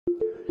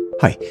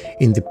Hi,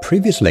 in the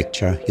previous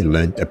lecture you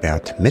learned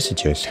about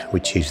messages,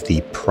 which is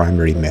the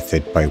primary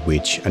method by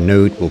which a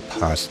node will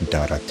pass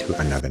data to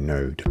another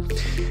node.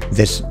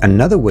 There's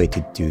another way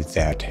to do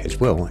that as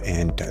well,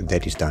 and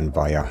that is done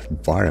via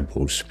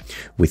variables.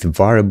 With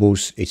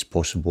variables, it's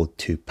possible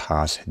to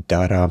pass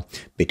data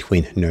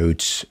between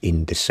nodes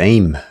in the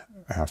same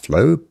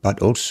flow,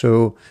 but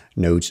also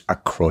nodes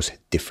across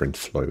different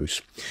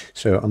flows.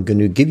 So I'm going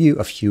to give you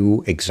a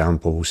few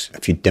examples, a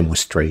few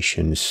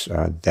demonstrations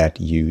that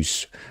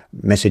use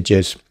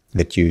messages,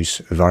 that use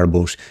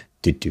variables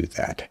to do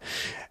that.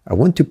 I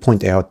want to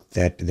point out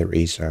that there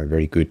is a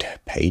very good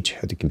page,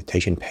 a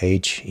documentation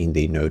page in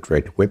the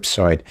Node-RED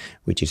website,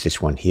 which is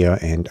this one here,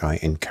 and I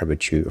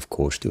encourage you, of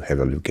course, to have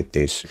a look at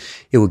this.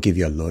 It will give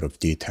you a lot of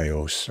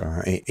details.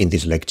 In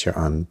this lecture,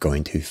 I'm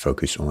going to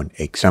focus on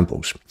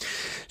examples.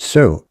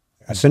 So,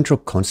 a central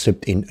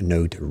concept in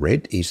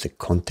Node-RED is the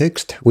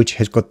context, which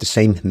has got the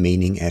same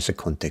meaning as a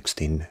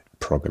context in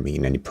programming,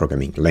 in any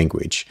programming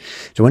language.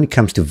 So when it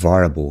comes to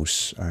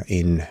variables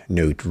in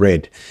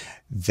Node-RED,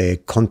 the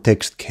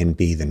context can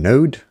be the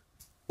node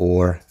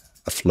or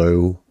a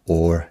flow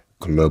or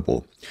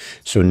global.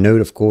 So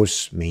node, of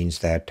course, means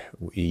that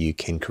you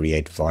can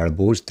create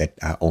variables that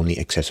are only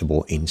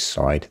accessible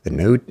inside the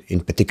node. In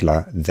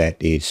particular, that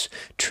is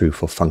true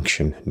for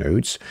function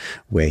nodes,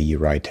 where you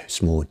write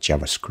small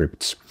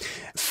JavaScripts.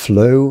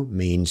 Flow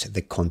means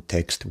the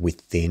context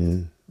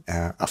within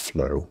a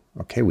flow,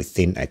 okay,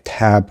 within a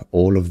tab.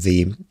 All of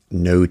the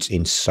nodes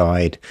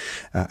inside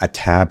a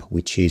tab,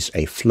 which is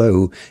a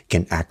flow,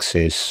 can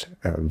access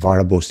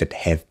variables that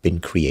have been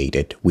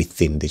created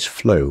within this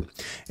flow.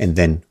 And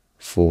then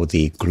for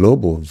the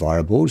global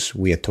variables,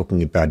 we are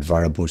talking about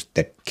variables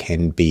that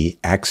can be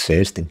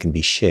accessed and can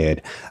be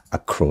shared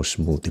across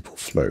multiple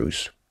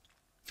flows.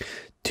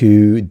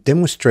 To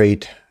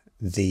demonstrate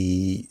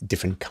the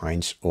different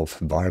kinds of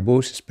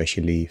variables,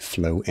 especially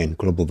flow and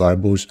global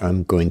variables,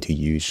 I'm going to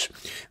use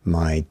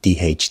my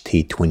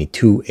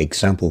DHT22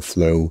 example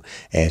flow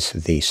as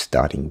the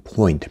starting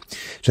point.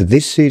 So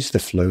this is the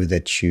flow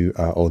that you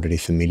are already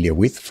familiar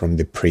with from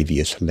the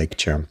previous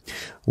lecture.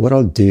 What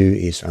I'll do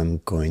is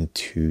I'm going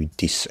to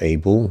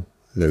disable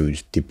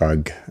those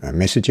debug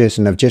messages,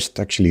 and I've just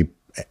actually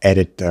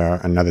added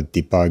another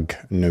debug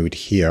node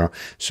here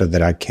so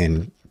that I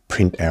can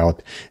print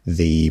out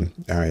the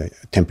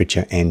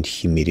temperature and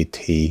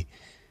humidity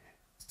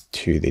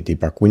to the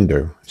debug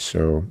window.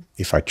 So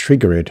if I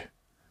trigger it,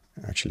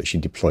 actually I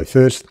should deploy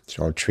first.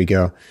 So I'll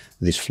trigger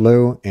this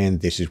flow and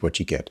this is what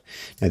you get.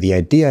 Now the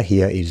idea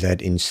here is that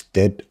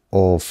instead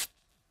of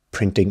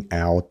printing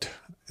out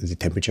the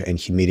temperature and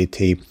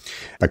humidity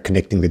by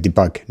connecting the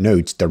debug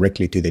nodes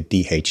directly to the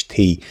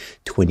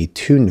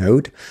DHT22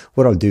 node,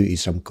 what I'll do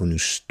is I'm going to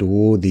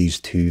store these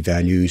two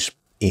values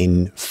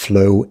in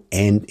flow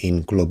and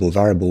in global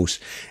variables,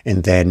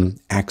 and then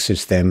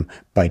access them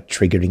by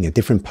triggering a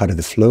different part of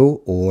the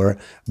flow or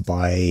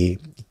by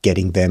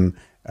getting them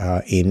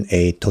in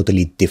a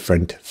totally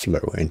different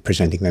flow and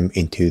presenting them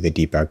into the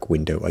debug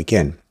window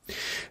again.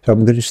 So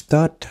I'm going to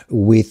start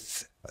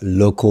with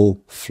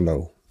local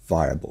flow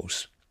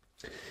variables.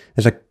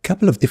 There's a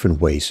couple of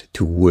different ways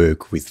to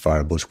work with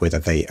variables, whether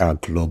they are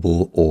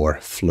global or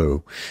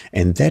flow,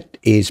 and that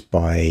is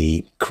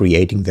by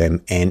creating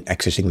them and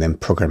accessing them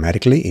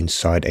programmatically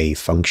inside a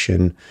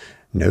function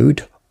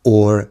node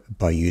or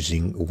by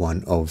using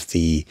one of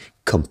the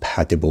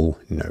compatible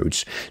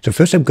nodes. So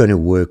first I'm going to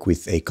work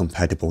with a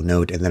compatible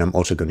node, and then I'm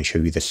also going to show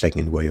you the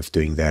second way of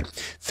doing that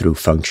through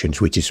functions,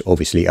 which is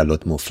obviously a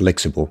lot more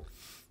flexible.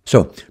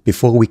 So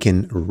before we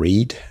can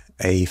read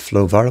a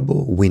flow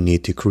variable, we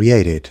need to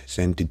create it.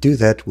 And to do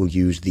that, we'll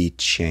use the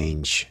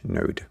change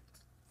node.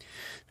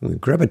 We'll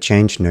grab a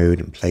change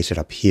node and place it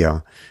up here,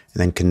 and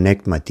then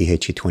connect my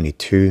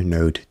DHT22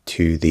 node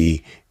to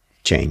the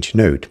change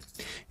node.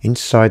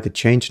 Inside the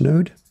change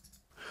node,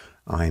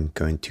 I'm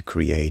going to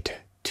create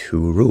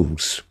two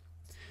rules.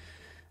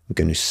 I'm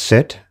going to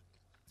set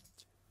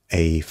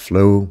a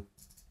flow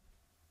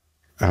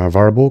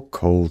variable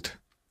called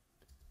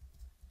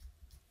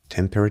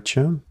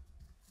temperature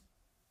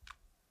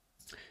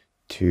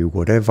to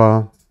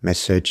whatever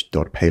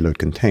message.payload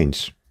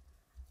contains.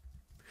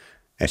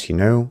 As you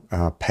know,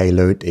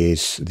 payload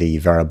is the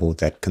variable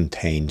that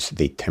contains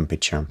the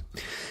temperature.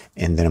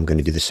 And then I'm going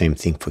to do the same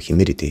thing for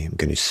humidity. I'm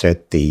going to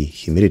set the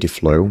humidity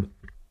flow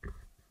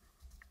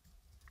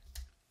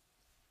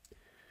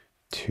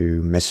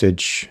to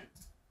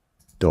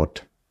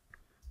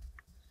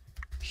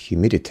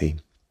message.humidity.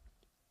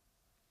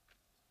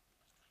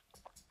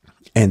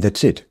 And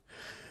that's it.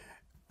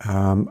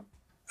 I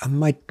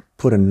might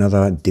put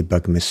another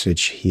debug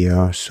message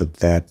here so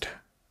that,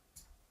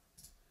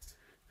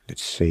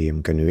 let's see,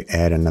 I'm going to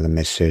add another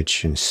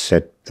message and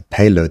set the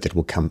payload that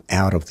will come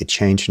out of the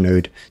change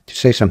node to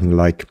say something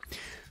like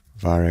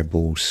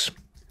variables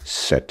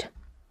set.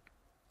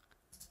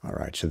 All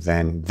right, so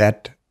then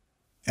that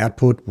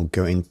output will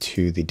go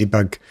into the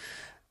debug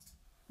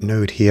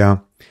node here.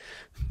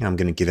 I'm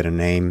going to give it a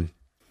name,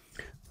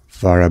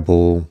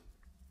 variables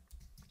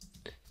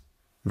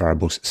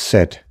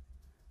set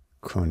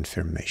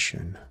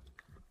confirmation.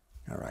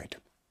 All right.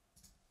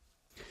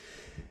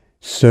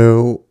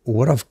 So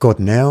what I've got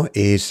now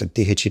is a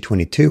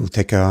DHT22 will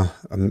take a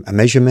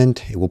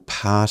measurement. It will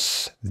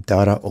pass the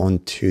data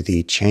onto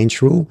the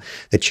change rule.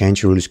 The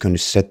change rule is going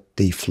to set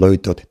the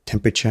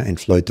flow.temperature and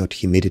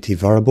flow.humidity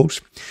variables.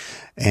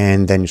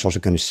 And then it's also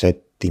going to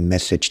set the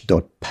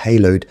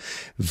message.payload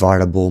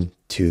variable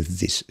to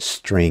this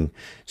string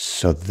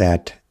so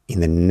that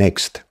in the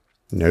next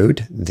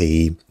node,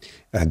 the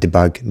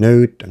debug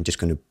node, I'm just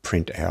going to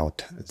print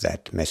out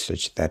that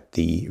message that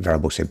the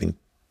variables have been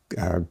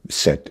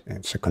set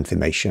as a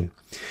confirmation.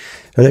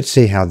 So let's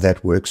see how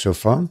that works so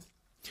far.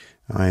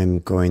 I'm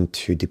going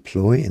to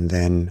deploy and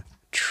then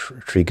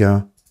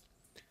trigger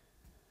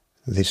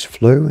this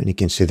flow, and you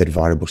can see that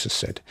variables are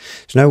set.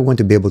 So now we want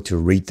to be able to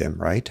read them,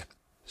 right?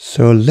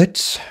 So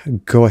let's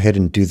go ahead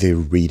and do the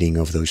reading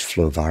of those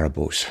flow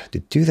variables. To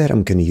do that,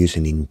 I'm going to use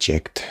an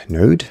inject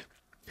node.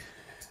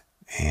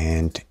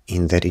 And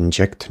in that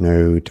inject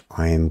node,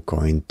 I am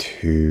going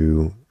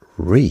to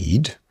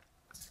read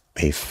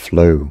a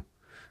flow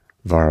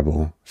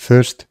variable.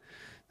 First,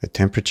 the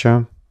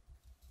temperature.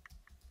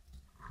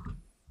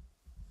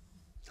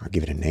 I'll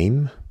give it a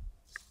name.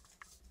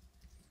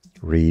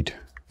 Read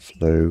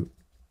flow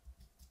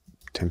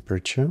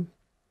temperature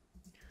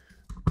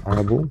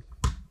variable.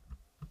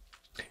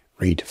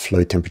 Read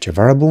flow temperature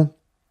variable.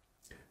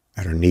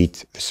 I don't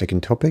need the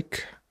second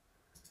topic.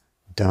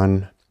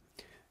 Done.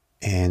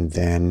 And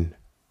then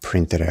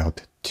print it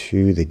out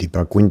to the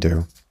debug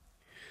window.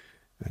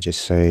 I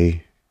just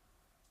say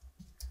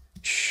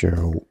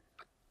show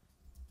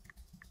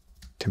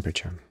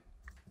temperature,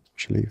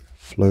 actually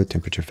flow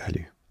temperature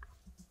value,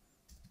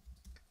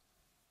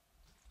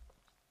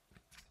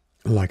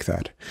 like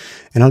that.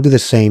 And I'll do the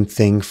same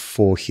thing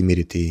for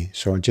humidity.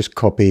 So I'll just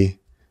copy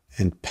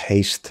and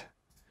paste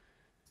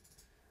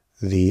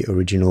the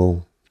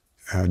original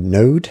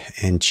node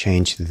and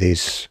change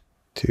this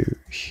to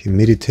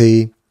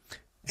humidity.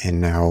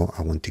 And now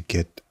I want to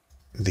get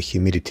the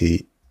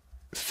humidity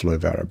flow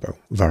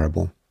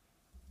variable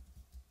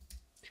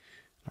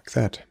like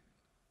that.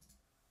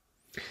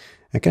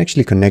 I can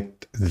actually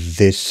connect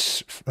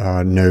this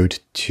node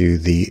to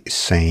the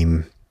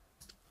same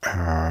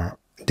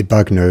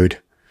debug node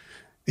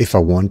if I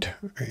want,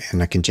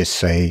 and I can just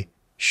say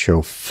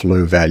show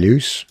flow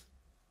values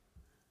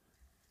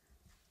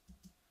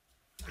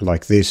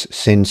like this,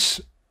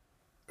 since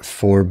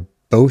for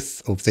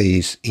both of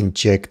these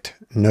inject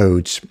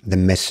nodes, the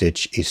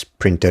message is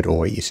printed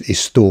or is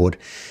stored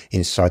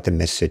inside the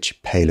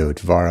message payload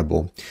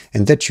variable.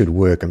 And that should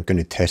work. I'm going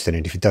to test it.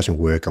 And if it doesn't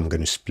work, I'm going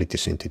to split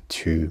this into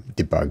two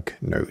debug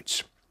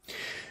nodes.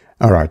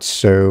 All right,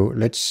 so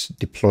let's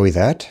deploy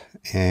that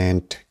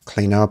and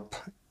clean up.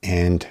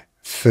 And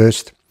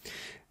first,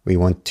 we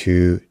want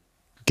to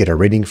get a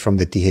reading from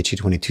the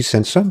DHT22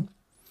 sensor.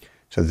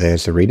 So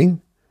there's the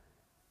reading.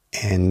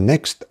 And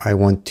next, I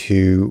want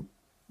to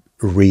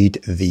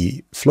read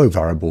the flow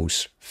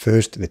variables.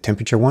 First, the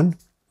temperature one.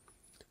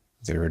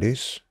 There it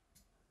is.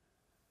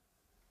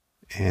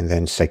 And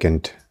then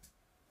second,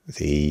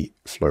 the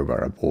flow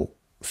variable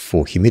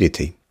for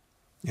humidity.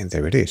 And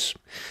there it is.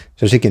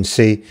 So as you can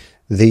see,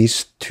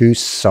 these two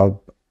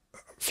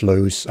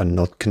sub-flows are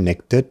not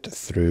connected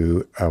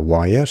through a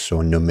wire,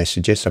 so no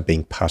messages are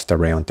being passed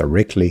around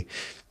directly,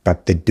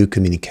 but they do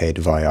communicate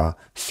via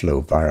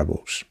flow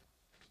variables.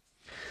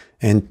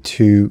 And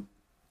to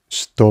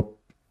stop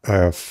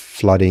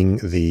flooding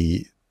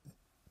the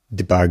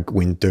debug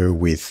window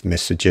with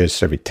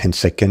messages every 10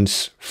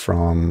 seconds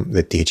from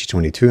the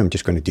DHT22, I'm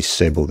just going to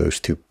disable those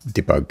two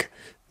debug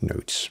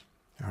nodes.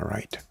 All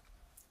right.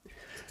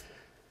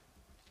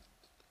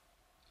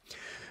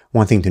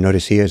 One thing to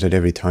notice here is that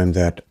every time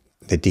that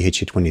the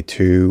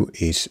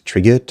DHT22 is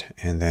triggered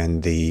and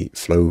then the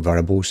flow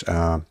variables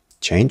are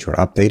changed or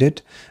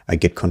updated, I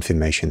get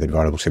confirmation that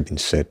variables have been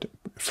set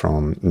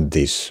from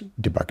this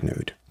debug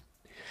node.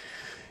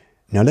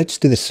 Now let's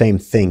do the same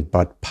thing,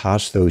 but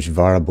pass those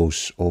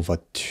variables over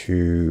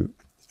to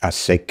a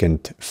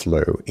second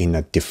flow in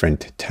a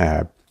different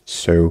tab.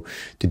 So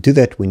to do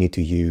that, we need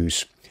to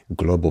use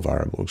global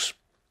variables.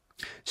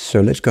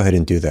 So let's go ahead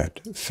and do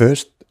that.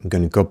 First, I'm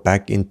going to go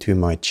back into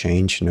my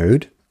change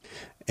node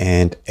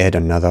and add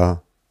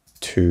another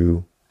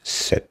two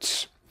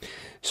sets.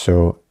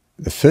 So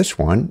the first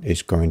one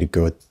is going to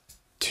go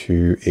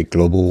to a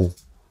global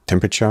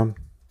temperature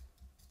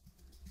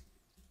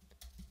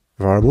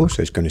variable.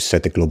 So it's going to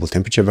set the global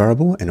temperature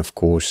variable. And of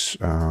course,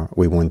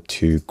 we want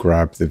to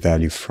grab the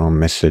value from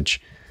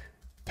message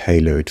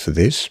payload for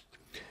this.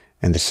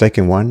 And the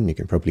second one, you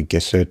can probably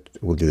guess it,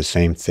 we'll do the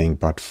same thing,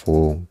 but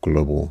for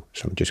global.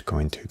 So I'm just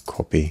going to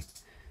copy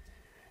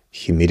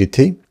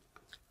humidity,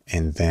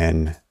 and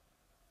then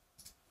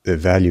the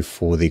value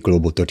for the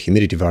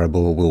global.humidity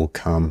variable will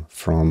come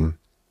from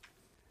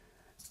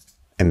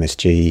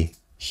MSG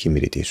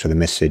humidity. So the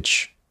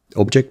message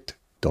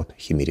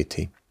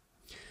object.humidity.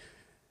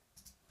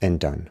 And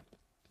done.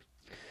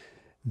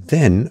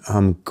 Then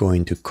I'm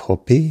going to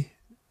copy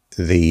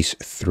these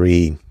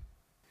three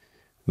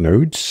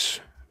nodes.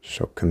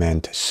 So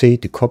Command C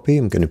to copy.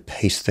 I'm going to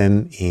paste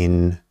them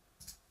in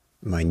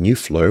my new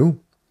flow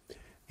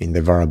in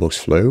the variables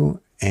flow,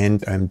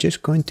 and I'm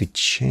just going to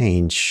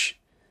change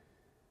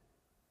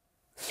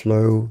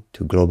flow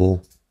to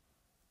global,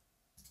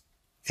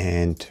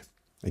 and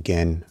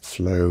again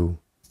flow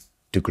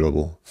to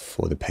global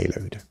for the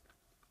payload.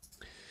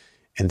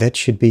 And that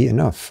should be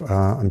enough.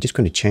 I'm just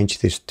going to change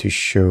this to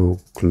show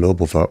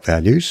global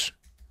values,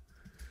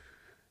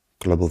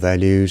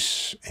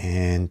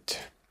 and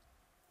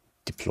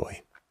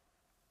deploy.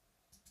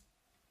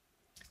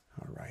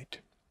 All right.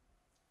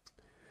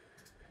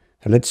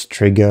 So let's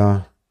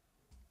trigger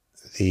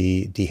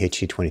the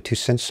DHT22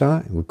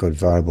 sensor. We've got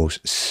variables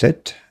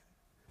set,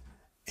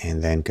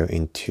 and then go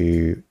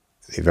into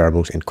the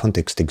variables and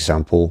context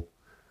example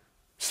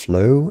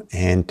flow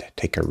and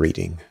take a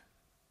reading.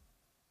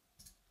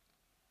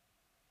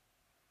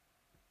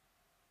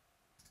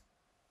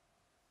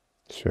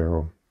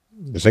 So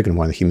the second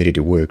one, the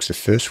humidity works. The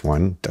first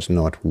one does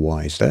not.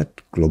 Why is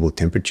that? Global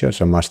temperature.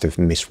 So I must have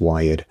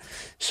miswired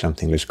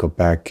something. Let's go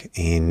back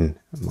in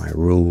my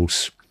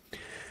rules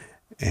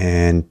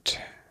and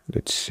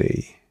let's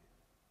see.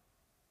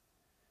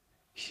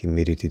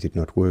 Humidity did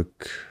not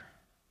work.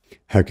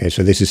 Okay,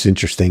 so this is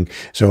interesting.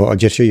 So I'll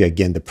just show you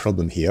again the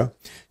problem here.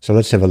 So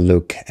let's have a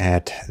look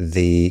at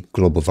the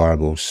global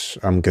variables.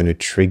 I'm going to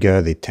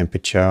trigger the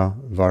temperature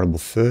variable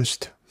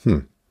first.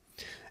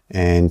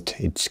 And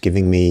it's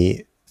giving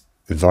me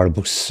a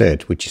variable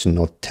set, which is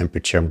not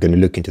temperature. I'm going to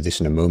look into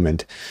this in a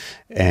moment.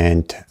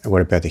 And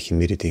what about the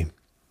humidity?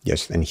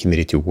 Yes, and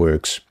humidity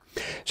works.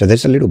 So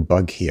there's a little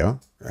bug here.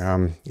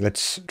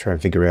 Let's try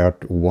and figure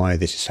out why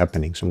this is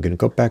happening. So I'm going to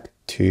go back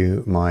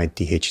to my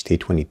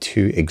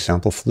DHT22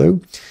 example flow,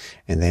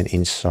 and then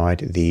inside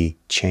the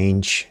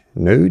change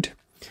node.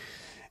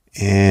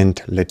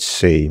 And let's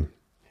see.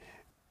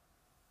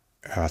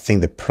 I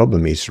think the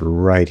problem is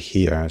right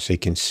here. So you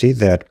can see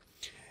that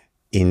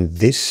in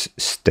this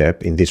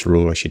step, in this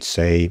rule, I should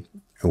say,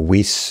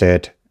 we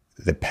set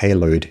the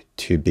payload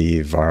to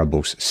be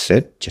variables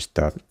set, just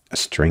a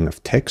string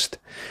of text.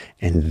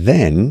 And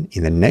then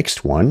in the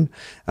next one,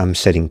 I'm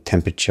setting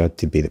temperature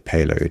to be the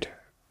payload,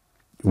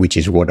 which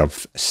is what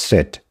I've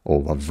set,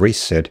 or I've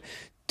reset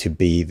to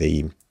be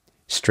the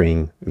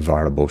string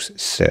variables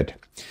set.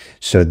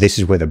 So this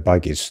is where the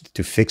bug is.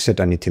 To fix it,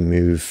 I need to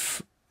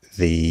move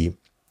the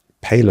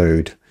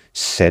payload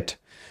set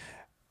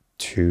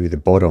to the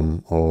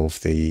bottom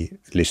of the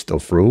list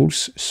of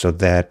rules so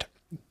that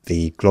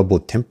the global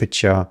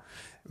temperature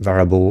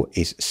variable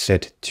is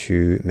set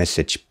to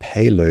message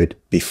payload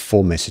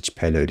before message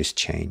payload is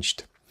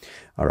changed.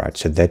 All right,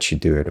 so that should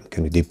do it. I'm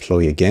going to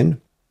deploy again.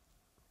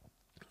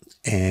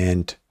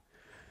 And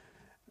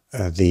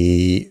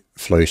the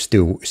flow is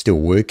still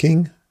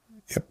working.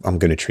 Yep, I'm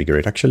going to trigger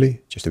it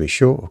actually, just to be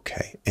sure.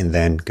 Okay, and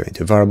then go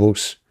into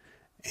variables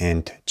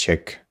and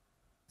check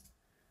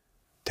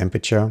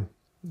temperature.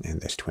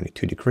 And that's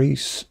 22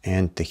 degrees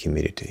and the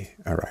humidity.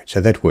 All right, so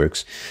that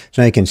works.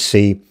 So now you can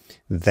see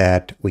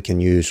that we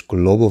can use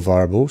global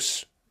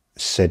variables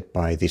set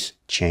by this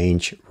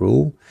change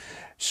rule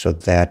so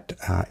that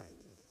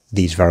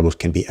these variables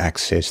can be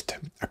accessed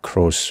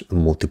across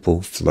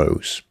multiple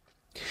flows.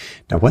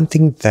 Now, one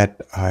thing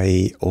that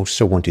I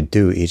also want to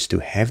do is to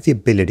have the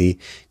ability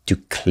to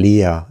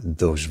clear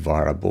those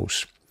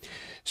variables.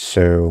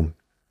 So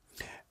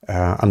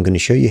I'm going to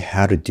show you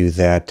how to do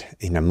that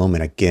in a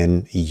moment,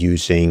 again,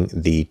 using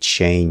the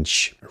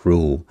change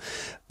rule.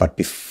 But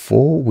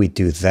before we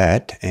do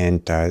that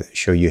and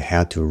show you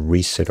how to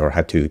reset or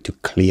how to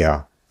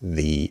clear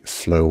the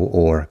flow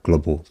or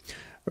global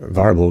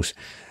variables,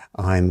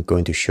 I'm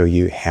going to show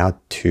you how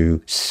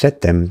to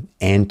set them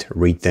and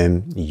read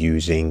them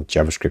using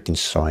JavaScript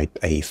inside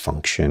a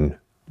function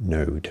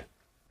node.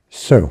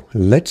 So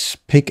let's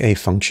pick a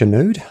function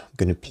node. I'm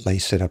going to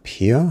place it up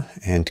here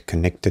and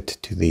connect it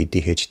to the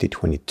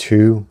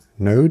DHT22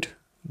 node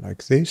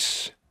like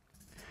this.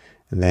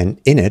 And then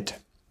in it,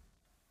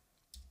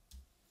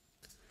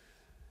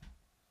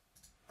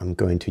 I'm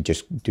going to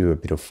just do a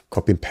bit of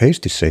copy and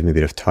paste to save me a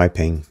bit of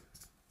typing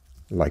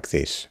like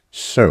this.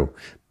 So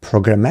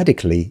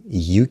programmatically,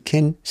 you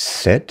can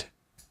set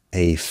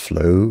a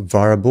flow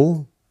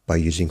variable by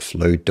using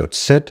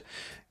flow.set.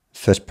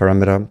 First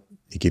parameter,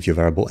 you give your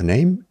variable a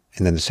name.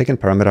 And then the second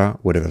parameter,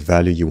 whatever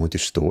value you want to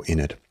store in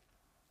it.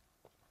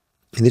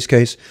 In this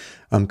case,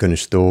 I'm going to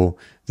store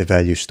the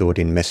value stored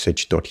in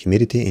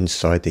message.humidity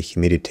inside the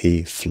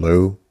humidity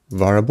flow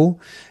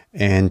variable,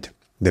 and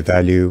the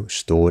value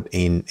stored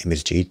in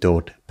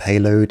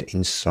msg.payload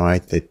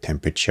inside the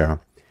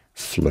temperature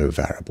flow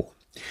variable.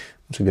 I'm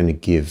also going to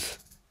give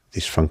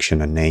this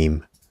function a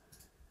name.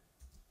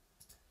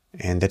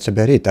 And that's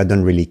about it. I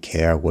don't really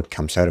care what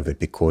comes out of it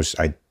because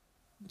I'm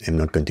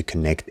not going to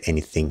connect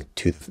anything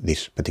to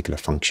this particular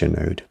function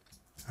node.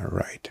 All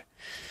right.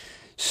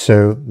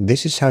 So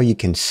this is how you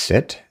can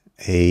set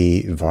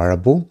a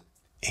variable.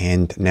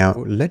 And now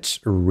let's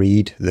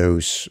read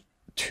those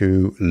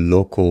two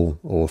local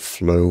or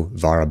flow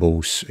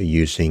variables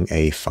using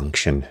a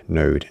function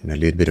node and a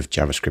little bit of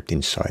JavaScript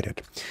inside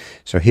it.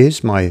 So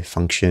here's my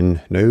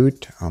function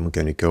node. I'm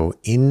going to go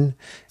in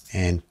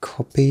and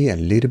copy a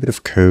little bit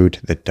of code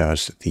that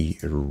does the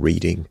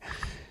reading.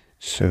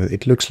 So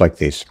it looks like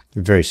this,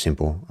 very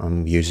simple.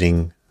 I'm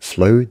using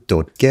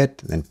flow.get,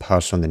 then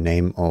pass on the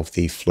name of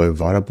the flow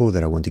variable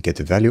that I want to get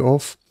the value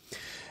of.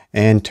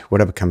 And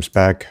whatever comes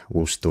back,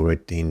 we'll store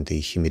it in the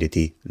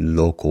humidity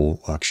local,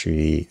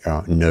 actually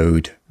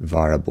node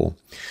variable.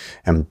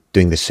 I'm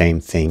doing the same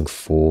thing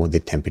for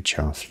the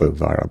temperature flow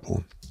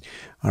variable.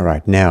 All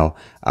right, now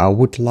I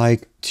would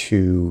like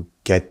to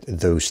get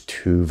those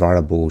two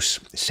variables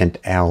sent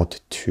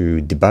out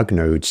to debug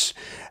nodes,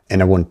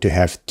 and I want to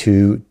have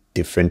two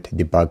different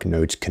debug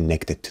nodes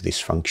connected to this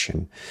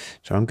function.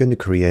 So I'm going to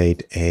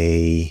create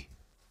an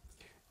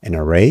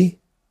array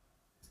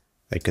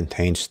that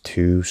contains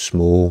two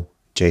small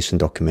JSON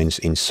documents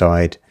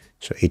inside.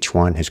 So each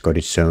one has got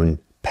its own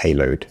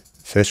payload.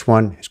 First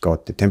one has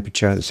got the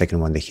temperature, the second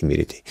one the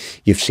humidity.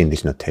 You've seen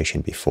this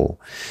notation before.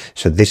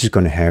 So this is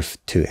going to have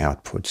two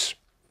outputs.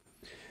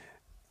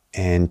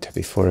 And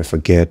before I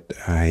forget,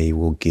 I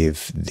will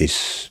give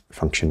this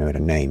function node a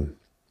name.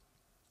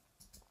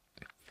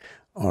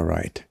 All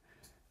right.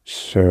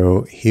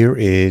 So here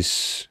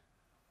is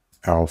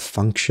our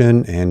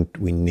function, and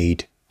we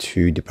need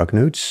two debug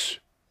nodes.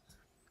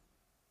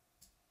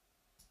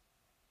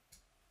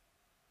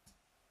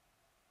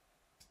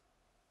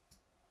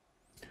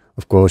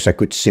 Of course, I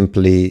could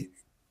simply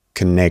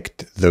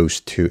connect those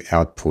two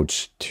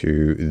outputs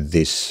to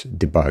this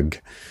debug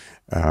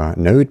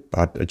node,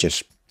 but I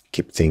just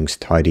keep things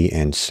tidy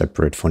and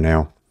separate for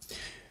now.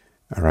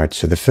 All right,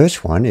 so the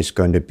first one is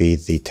going to be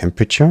the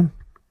temperature.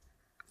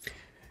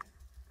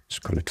 Let's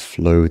call it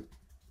flow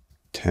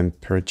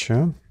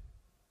temperature.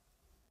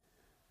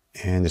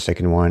 And the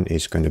second one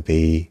is going to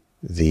be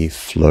the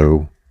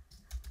flow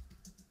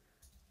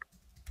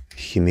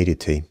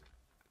humidity.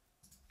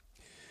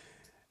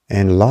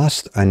 And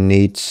last, I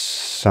need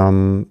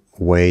some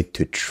way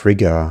to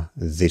trigger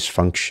this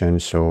function.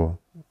 So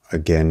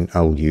again,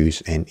 I'll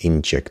use an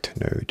inject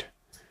node.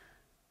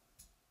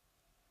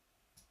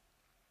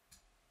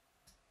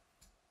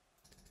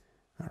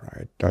 All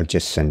right, I'll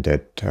just send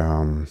it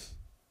a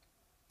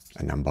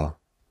number.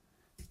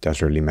 It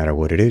doesn't really matter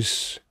what it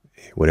is.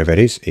 Whatever it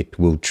is, it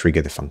will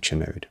trigger the function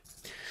node.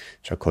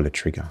 So I'll call it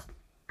trigger.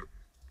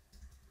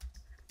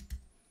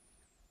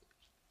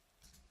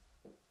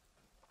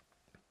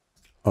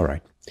 All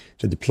right,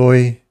 so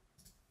deploy,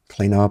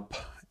 clean up,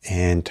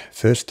 and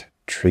first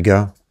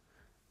trigger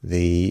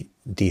the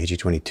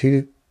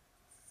DHE22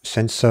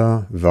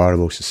 sensor,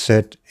 variables are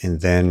set,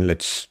 and then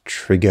let's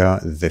trigger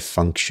the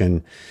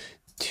function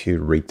to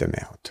read them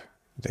out.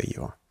 There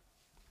you are.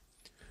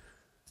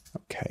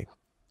 Okay.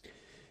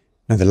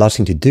 Now the last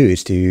thing to do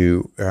is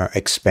to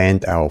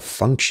expand our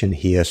function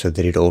here so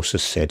that it also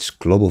sets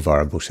global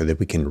variables so that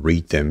we can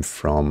read them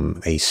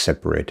from a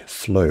separate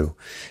flow.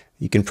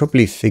 You can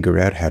probably figure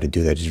out how to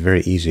do that. It's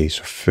very easy.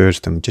 So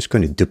first, I'm just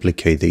going to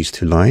duplicate these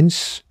two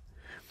lines.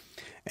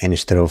 And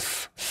instead of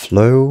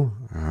flow,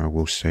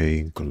 we'll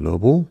say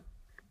global.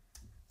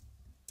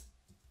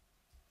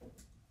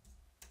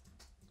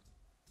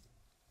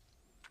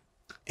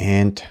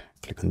 And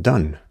click on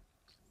done.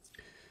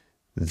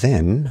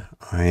 Then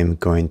I'm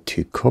going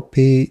to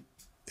copy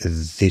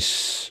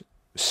this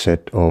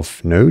set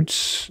of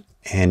nodes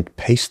and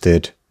paste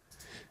it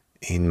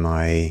in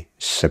my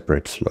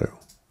separate flow.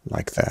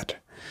 Like that.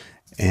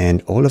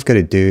 And all I've got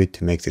to do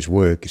to make this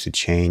work is to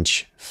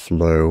change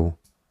flow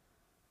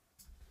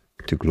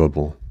to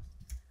global.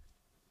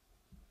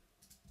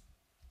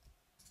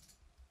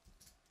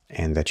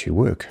 And that should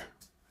work.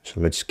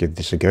 So let's give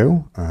this a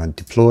go.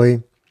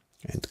 Deploy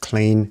and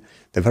clean.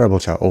 The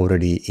variables are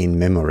already in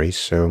memory,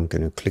 so I'm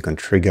going to click on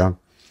trigger.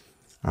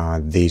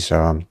 These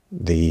are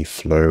the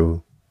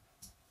flow.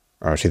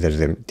 See,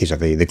 these are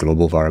the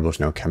global variables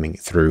now coming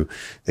through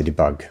the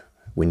debug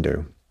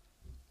window.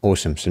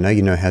 Awesome. So now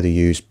you know how to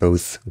use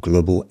both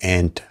global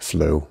and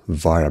flow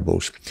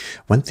variables.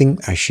 One thing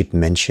I should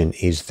mention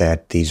is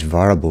that these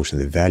variables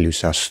and the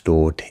values are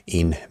stored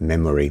in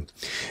memory.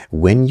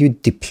 When you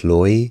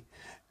deploy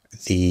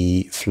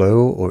the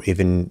flow, or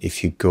even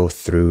if you go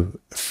through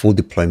full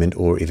deployment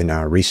or even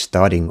a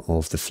restarting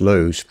of the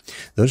flows,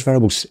 those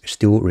variables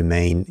still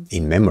remain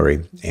in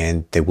memory,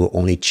 and they will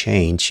only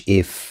change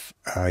if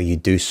you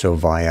do so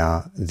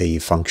via the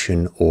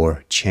function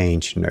or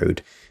change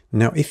node.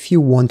 Now, if you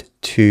want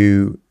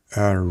to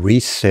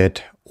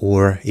reset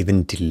or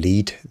even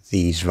delete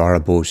these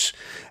variables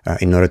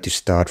in order to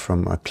start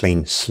from a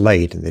clean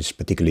slate, and that's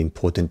particularly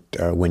important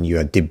when you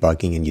are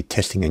debugging and you're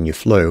testing a new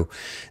flow,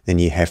 then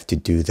you have to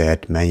do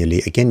that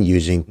manually, again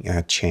using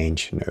a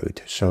change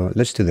node. So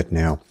let's do that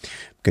now.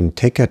 I'm going to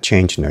take a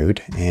change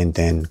node and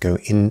then go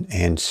in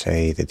and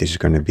say that this is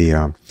going to be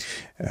a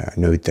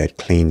node that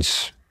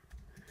cleans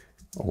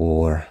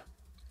all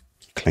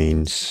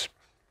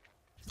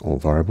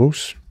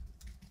variables.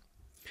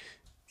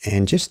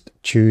 And just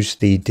choose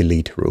the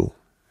delete rule.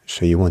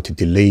 So you want to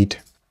delete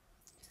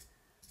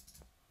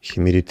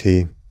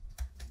humidity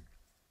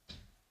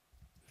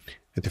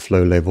at the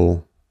flow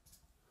level,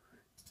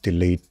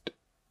 delete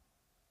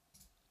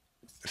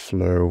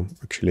flow,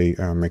 actually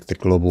make the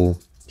global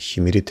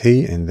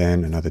humidity, and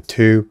then another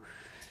 2,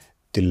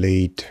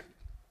 delete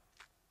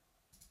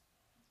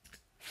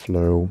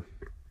flow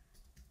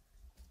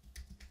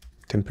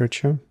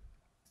temperature,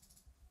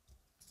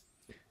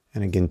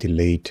 and again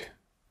delete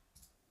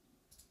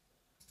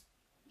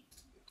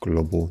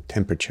global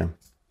temperature.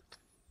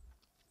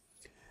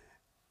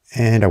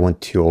 And I want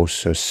to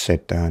also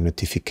set a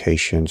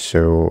notification,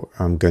 so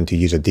I'm going to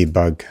use a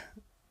debug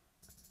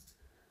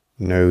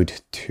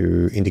node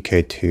to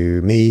indicate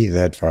to me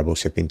that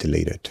variables have been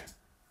deleted.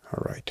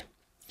 All right.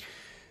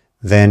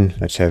 Then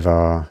let's have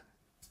our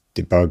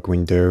debug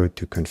window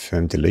to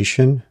confirm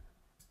deletion.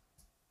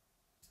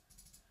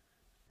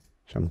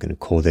 So I'm going to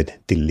call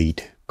that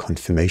delete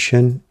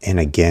confirmation. And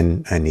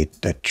again, I need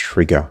that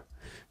trigger.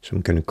 So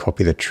I'm going to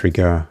copy the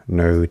trigger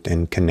node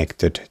and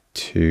connect it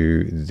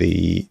to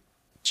the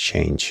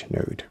change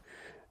node.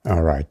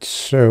 All right.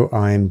 So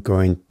I'm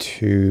going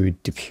to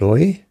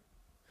deploy.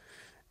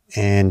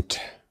 And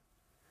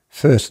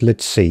first,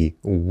 let's see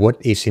what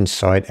is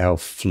inside our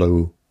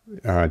flow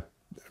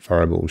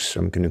variables. So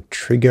I'm going to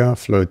trigger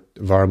flow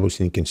variables,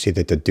 and you can see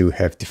that they do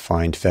have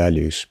defined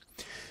values.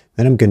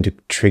 Then I'm going to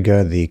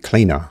trigger the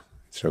cleaner.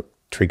 So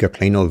trigger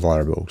clean all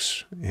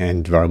variables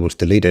and variables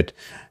deleted.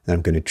 Then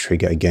I'm going to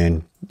trigger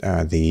again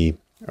the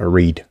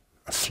read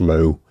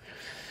flow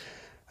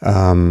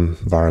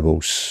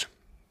variables.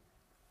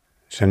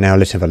 So now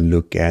let's have a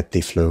look at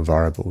the flow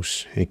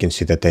variables. You can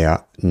see that they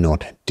are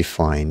not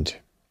defined.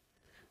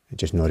 I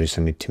just noticed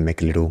I need to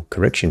make a little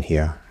correction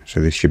here.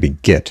 So this should be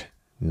get,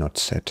 not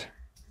set.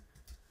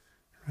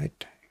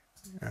 Right.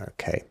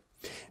 Okay.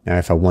 Now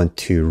if I want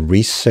to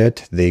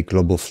reset the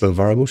global flow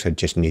variables, I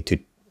just need to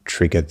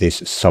trigger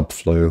this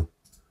subflow.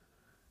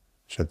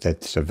 So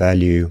that's a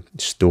value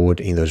stored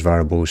in those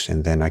variables,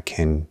 and then I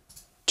can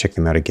check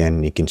them out again.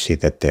 And you can see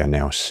that they are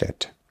now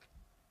set.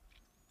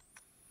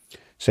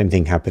 Same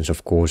thing happens,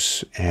 of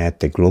course, at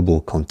the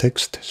global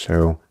context.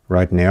 So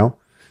right now,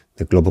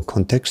 the global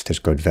context has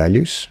got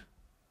values.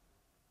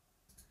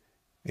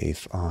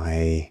 If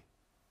I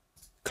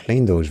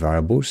clean those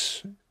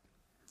variables,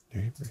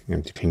 I'm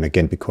going to clean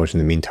again because in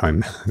the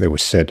meantime they were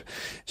set.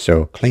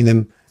 So clean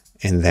them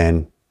and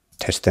then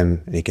test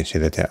them, and you can see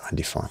that they're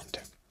undefined.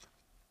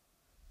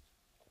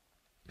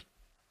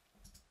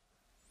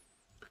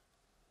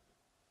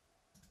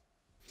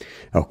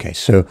 Okay,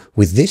 so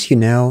with this, you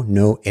now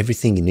know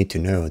everything you need to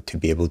know to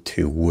be able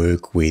to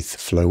work with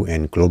flow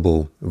and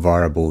global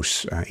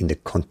variables in the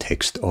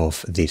context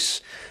of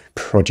this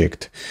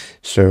project.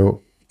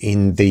 So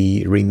in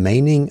the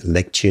remaining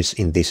lectures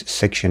in this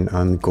section,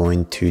 I'm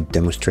going to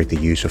demonstrate the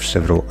use of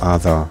several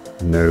other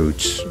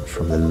nodes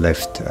from the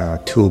left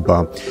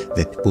toolbar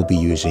that we'll be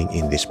using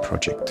in this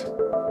project.